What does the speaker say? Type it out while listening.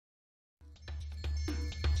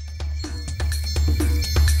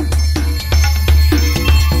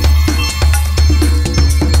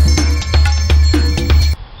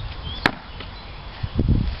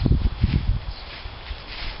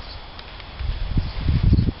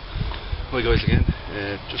Hi guys again,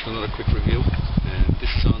 just another quick review. This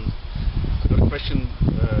is on, I got a question,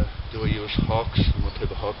 do I use hawks and what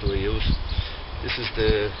type of hawk do I use? This is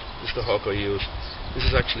the hawk I use. This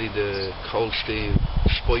is actually the cold steel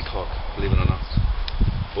spike hawk, believe it or not.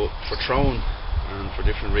 But for throwing and for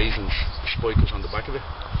different reasons, the spike was on the back of it.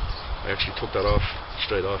 I actually took that off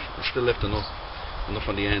straight off. I still left enough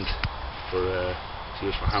on the end for to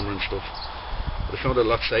use for hammer and stuff. But I found it a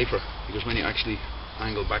lot safer because when you actually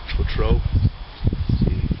angle back to a throw,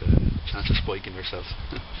 you've a chance of spiking yourself.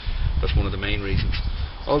 That's one of the main reasons.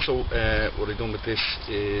 Also, what I've done with this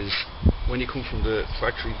is when you come from the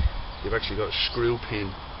factory, you've actually got a screw pin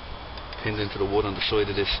pinned into the wood on the side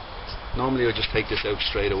of this. Normally I just take this out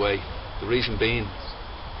straight away. The reason being,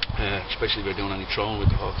 especially if you're doing any throwing with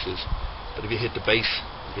the hawks, is that if you hit the base,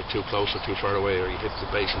 if you're too close or too far away, or you hit the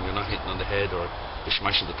base and you're not hitting on the head, or you're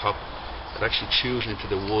smashing the top, it actually chews into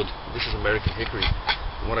the wood. This is American hickory,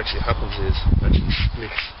 and what actually happens is it actually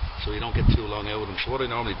splits, so you don't get too long out of them. So what I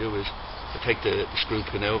normally do is I take the screw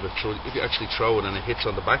pin out of it, so if you actually throw it and it hits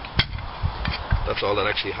on the back, that's all that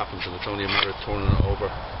actually happens, and it's only a matter of turning it over,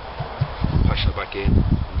 passing it back in,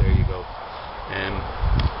 and there you go.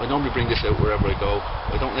 I normally bring this out wherever I go.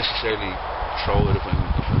 I don't necessarily throw it if I'm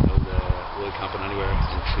out wild camping anywhere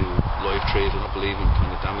into live trees. I don't believe in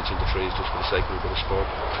kind of damaging the trees just for the sake of a bit of sport.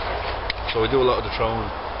 So I do a lot of the throwing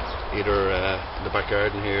either in the back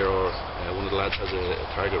garden here, or one of the lads has a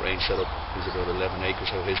target range set up. He's about 11 acres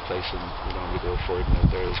out his place, and we normally go fighting out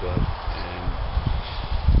there as well.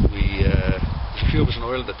 There's a few of us in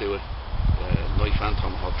Ireland that do it, knife and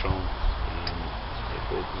tomahawk throwing.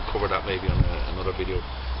 We'll cover that maybe on another video,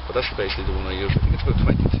 but that's basically the one I use. I think it's about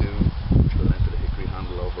 22 to the length of the hickory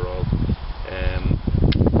handle overall. I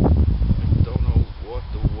don't know what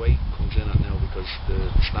the weight comes in at now, because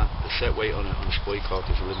the set weight on a spike hawk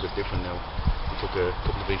is a little bit different now. We took a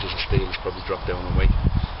couple of inches of steel, it's probably dropped down in weight.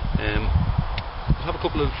 I'll have a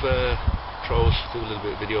couple of throws, do a little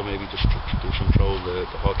bit of video maybe, just to do some throw the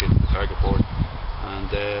hawk into the target board,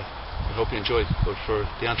 and I hope you enjoyed. But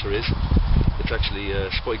the answer is, it's actually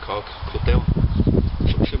a spike hawk cut down,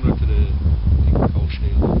 something similar to the cold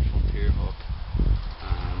steel frontier hawk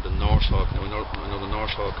and the Norse hawk. Now I know the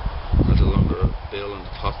Norse hawk has a longer bill on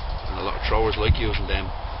the top, and a lot of throwers like using them,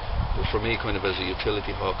 but for me, kind of as a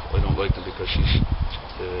utility hawk, I don't like them because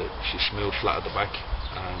she's smooth flat at the back,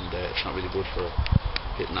 and it's not really good for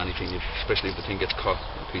hitting anything, especially if the thing gets caught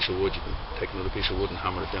in a piece of wood. You can take another piece of wood and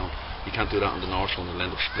hammer it down. You can't do that on the Norse one, it'll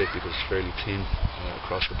end up split because it's fairly thin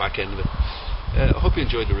across the back end of it. I hope you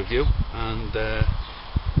enjoyed the review, and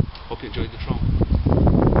hope you enjoyed the throwing.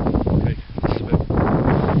 Okay, this is about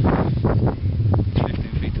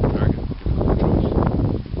 15 feet to the target. Give it a couple of throws.